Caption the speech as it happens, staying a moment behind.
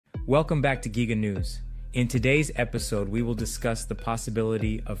Welcome back to Giga News. In today's episode, we will discuss the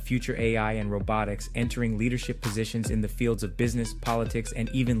possibility of future AI and robotics entering leadership positions in the fields of business, politics, and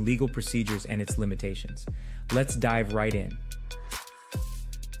even legal procedures and its limitations. Let's dive right in.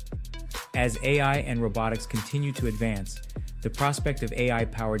 As AI and robotics continue to advance, the prospect of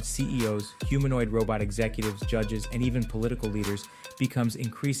AI-powered CEOs, humanoid robot executives, judges, and even political leaders becomes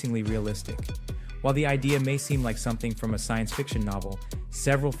increasingly realistic. While the idea may seem like something from a science fiction novel,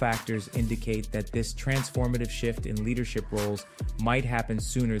 several factors indicate that this transformative shift in leadership roles might happen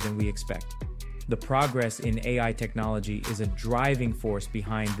sooner than we expect. The progress in AI technology is a driving force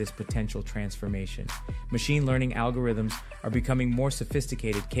behind this potential transformation. Machine learning algorithms are becoming more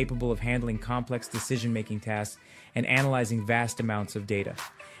sophisticated, capable of handling complex decision-making tasks and analyzing vast amounts of data.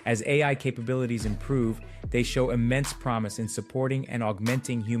 As AI capabilities improve, they show immense promise in supporting and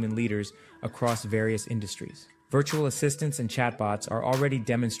augmenting human leaders across various industries. Virtual assistants and chatbots are already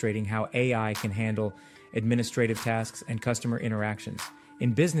demonstrating how AI can handle administrative tasks and customer interactions.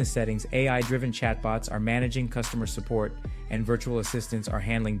 In business settings, AI-driven chatbots are managing customer support, and virtual assistants are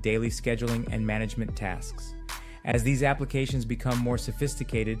handling daily scheduling and management tasks. As these applications become more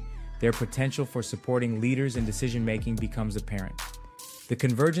sophisticated, their potential for supporting leaders in decision-making becomes apparent. The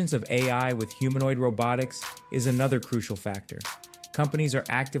convergence of AI with humanoid robotics is another crucial factor. Companies are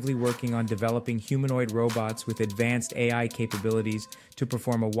actively working on developing humanoid robots with advanced AI capabilities to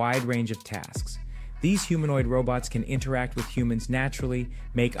perform a wide range of tasks. These humanoid robots can interact with humans naturally,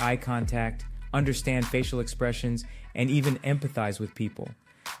 make eye contact, understand facial expressions, and even empathize with people.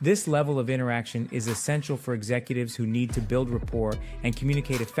 This level of interaction is essential for executives who need to build rapport and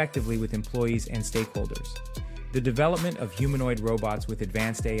communicate effectively with employees and stakeholders. The development of humanoid robots with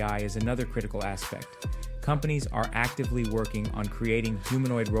advanced AI is another critical aspect. Companies are actively working on creating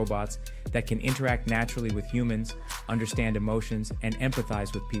humanoid robots that can interact naturally with humans, understand emotions, and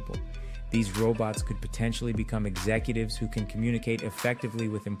empathize with people. These robots could potentially become executives who can communicate effectively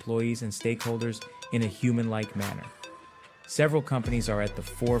with employees and stakeholders in a human-like manner. Several companies are at the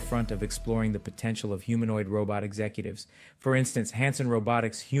forefront of exploring the potential of humanoid robot executives. For instance, Hanson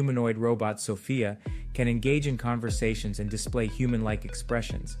Robotics' humanoid robot Sophia can engage in conversations and display human-like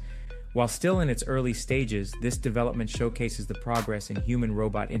expressions. While still in its early stages, this development showcases the progress in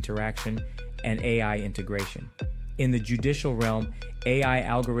human-robot interaction and AI integration. In the judicial realm, AI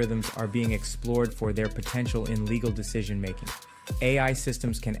algorithms are being explored for their potential in legal decision-making. AI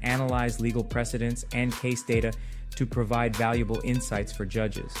systems can analyze legal precedents and case data to provide valuable insights for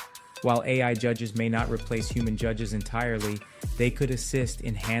judges. While AI judges may not replace human judges entirely, they could assist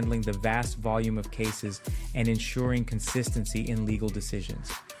in handling the vast volume of cases and ensuring consistency in legal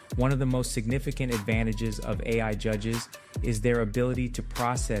decisions. One of the most significant advantages of AI judges is their ability to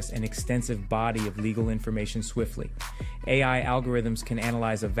process an extensive body of legal information swiftly. AI algorithms can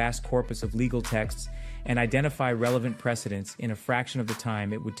analyze a vast corpus of legal texts and identify relevant precedents in a fraction of the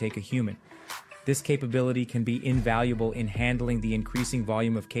time it would take a human. This capability can be invaluable in handling the increasing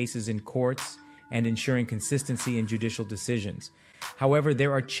volume of cases in courts and ensuring consistency in judicial decisions. However,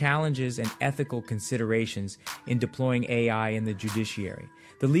 there are challenges and ethical considerations in deploying AI in the judiciary.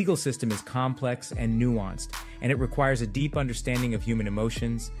 The legal system is complex and nuanced, and it requires a deep understanding of human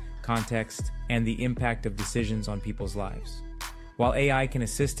emotions, context, and the impact of decisions on people's lives. While AI can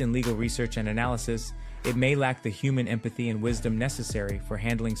assist in legal research and analysis, it may lack the human empathy and wisdom necessary for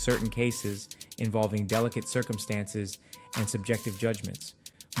handling certain cases involving delicate circumstances and subjective judgments.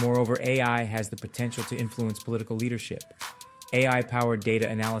 Moreover, AI has the potential to influence political leadership. AI-powered data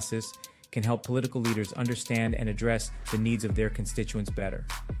analysis can help political leaders understand and address the needs of their constituents better.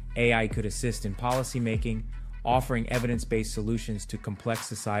 AI could assist in policymaking, offering evidence-based solutions to complex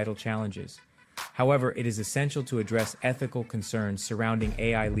societal challenges. However, it is essential to address ethical concerns surrounding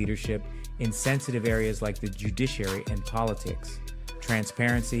AI leadership in sensitive areas like the judiciary and politics.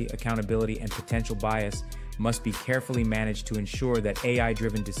 Transparency, accountability, and potential bias must be carefully managed to ensure that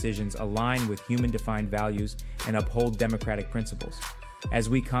AI-driven decisions align with human-defined values and uphold democratic principles. As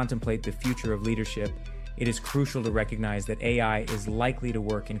we contemplate the future of leadership, it is crucial to recognize that AI is likely to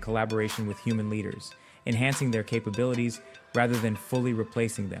work in collaboration with human leaders, enhancing their capabilities rather than fully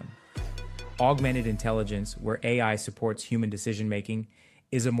replacing them. Augmented intelligence, where AI supports human decision-making,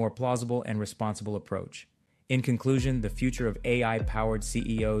 is a more plausible and responsible approach. In conclusion, the future of AI-powered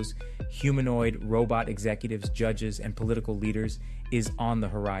CEOs, humanoid robot executives, judges, and political leaders is on the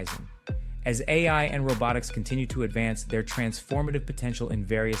horizon. As AI and robotics continue to advance, their transformative potential in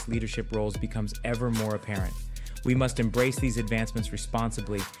various leadership roles becomes ever more apparent. We must embrace these advancements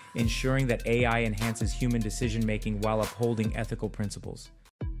responsibly, ensuring that AI enhances human decision-making while upholding ethical principles.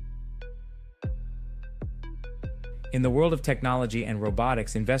 In the world of technology and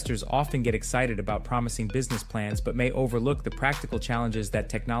robotics, investors often get excited about promising business plans but may overlook the practical challenges that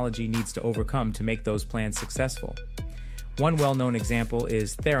technology needs to overcome to make those plans successful. One well-known example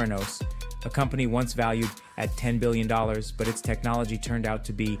is Theranos, a company once valued at $10 billion, but its technology turned out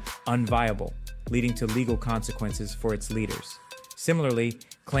to be unviable, leading to legal consequences for its leaders. Similarly,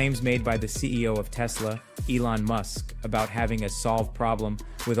 claims made by the CEO of Tesla, Elon Musk, about having a solved problem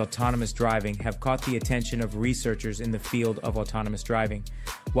with autonomous driving have caught the attention of researchers in the field of autonomous driving.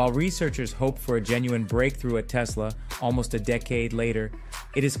 While researchers hope for a genuine breakthrough at Tesla almost a decade later,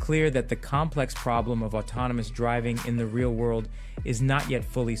 it is clear that the complex problem of autonomous driving in the real world is not yet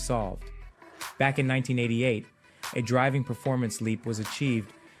fully solved. Back in 1988, a driving performance leap was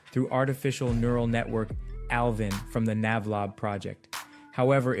achieved through artificial neural network Alvin from the Navlab project.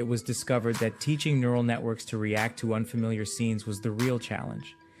 However, it was discovered that teaching neural networks to react to unfamiliar scenes was the real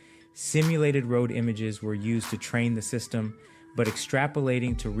challenge. Simulated road images were used to train the system, but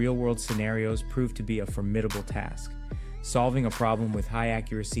extrapolating to real-world scenarios proved to be a formidable task. Solving a problem with high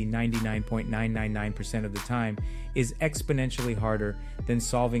accuracy 99.999% of the time is exponentially harder than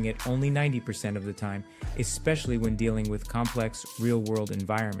solving it only 90% of the time, especially when dealing with complex real-world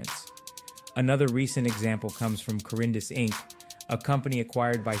environments. Another recent example comes from Corindus Inc., a company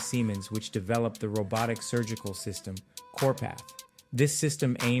acquired by Siemens which developed the robotic surgical system, CorePath. This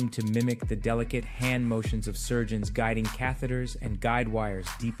system aimed to mimic the delicate hand motions of surgeons guiding catheters and guide wires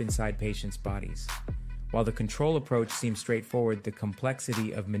deep inside patients' bodies. While the control approach seems straightforward, the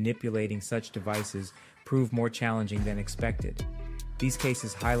complexity of manipulating such devices proved more challenging than expected. These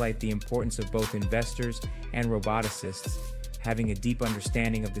cases highlight the importance of both investors and roboticists having a deep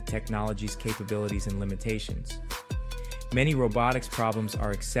understanding of the technology's capabilities and limitations. Many robotics problems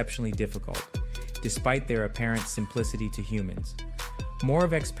are exceptionally difficult, despite their apparent simplicity to humans.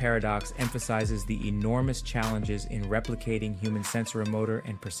 Moravec's paradox emphasizes the enormous challenges in replicating human sensorimotor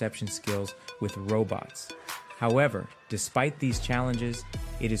and perception skills with robots. However, despite these challenges,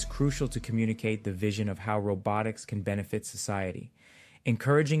 it is crucial to communicate the vision of how robotics can benefit society.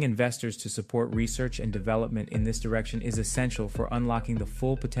 Encouraging investors to support research and development in this direction is essential for unlocking the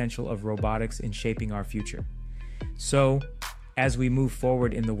full potential of robotics in shaping our future. So, as we move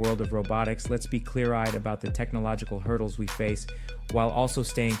forward in the world of robotics, let's be clear-eyed about the technological hurdles we face while also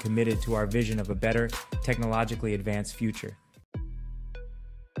staying committed to our vision of a better, technologically advanced future.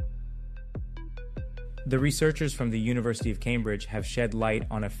 The researchers from the University of Cambridge have shed light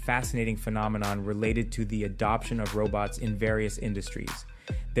on a fascinating phenomenon related to the adoption of robots in various industries.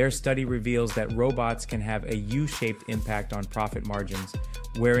 Their study reveals that robots can have a U-shaped impact on profit margins,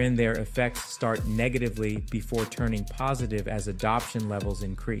 wherein their effects start negatively before turning positive as adoption levels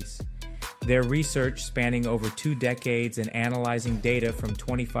increase. Their research, spanning over 2 decades and analyzing data from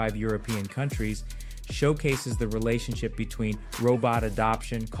 25 European countries, showcases the relationship between robot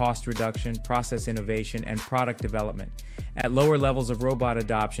adoption, cost reduction, process innovation, and product development. At lower levels of robot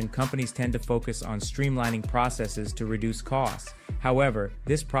adoption, companies tend to focus on streamlining processes to reduce costs. However,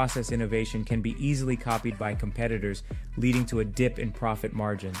 this process innovation can be easily copied by competitors, leading to a dip in profit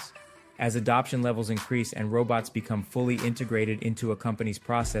margins. As adoption levels increase and robots become fully integrated into a company's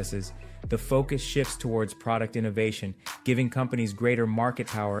processes, the focus shifts towards product innovation, giving companies greater market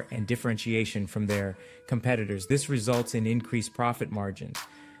power and differentiation from their competitors. This results in increased profit margins.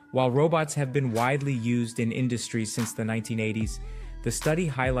 While robots have been widely used in industries since the 1980s, the study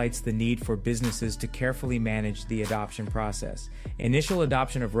highlights the need for businesses to carefully manage the adoption process. Initial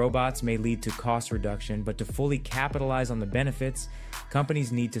adoption of robots may lead to cost reduction, but to fully capitalize on the benefits,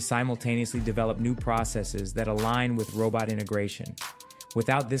 companies need to simultaneously develop new processes that align with robot integration.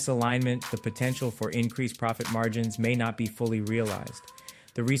 Without this alignment, the potential for increased profit margins may not be fully realized.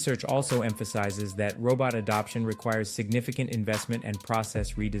 The research also emphasizes that robot adoption requires significant investment and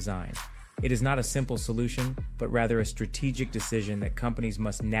process redesign. It is not a simple solution, but rather a strategic decision that companies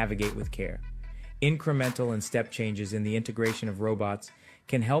must navigate with care. Incremental and step changes in the integration of robots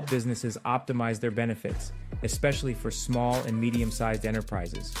can help businesses optimize their benefits, especially for small and medium-sized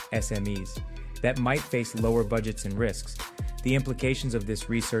enterprises, SMEs, that might face lower budgets and risks. The implications of this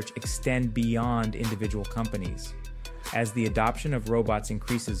research extend beyond individual companies. As the adoption of robots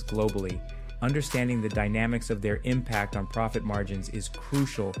increases globally, understanding the dynamics of their impact on profit margins is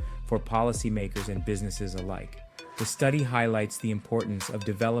crucial for policymakers and businesses alike. The study highlights the importance of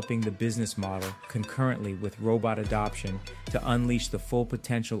developing the business model concurrently with robot adoption to unleash the full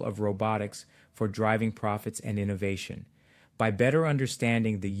potential of robotics for driving profits and innovation. By better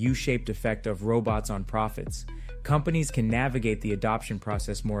understanding the U-shaped effect of robots on profits, companies can navigate the adoption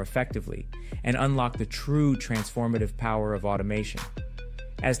process more effectively and unlock the true transformative power of automation.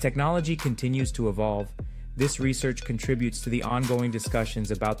 As technology continues to evolve, This research contributes to the ongoing discussions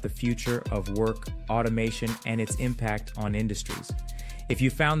about the future of work, automation, and its impact on industries. If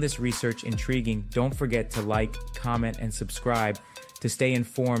you found this research intriguing, don't forget to like, comment, and subscribe to stay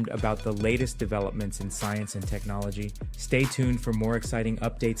informed about the latest developments in science and technology. Stay tuned for more exciting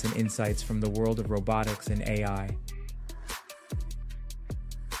updates and insights from the world of robotics and AI.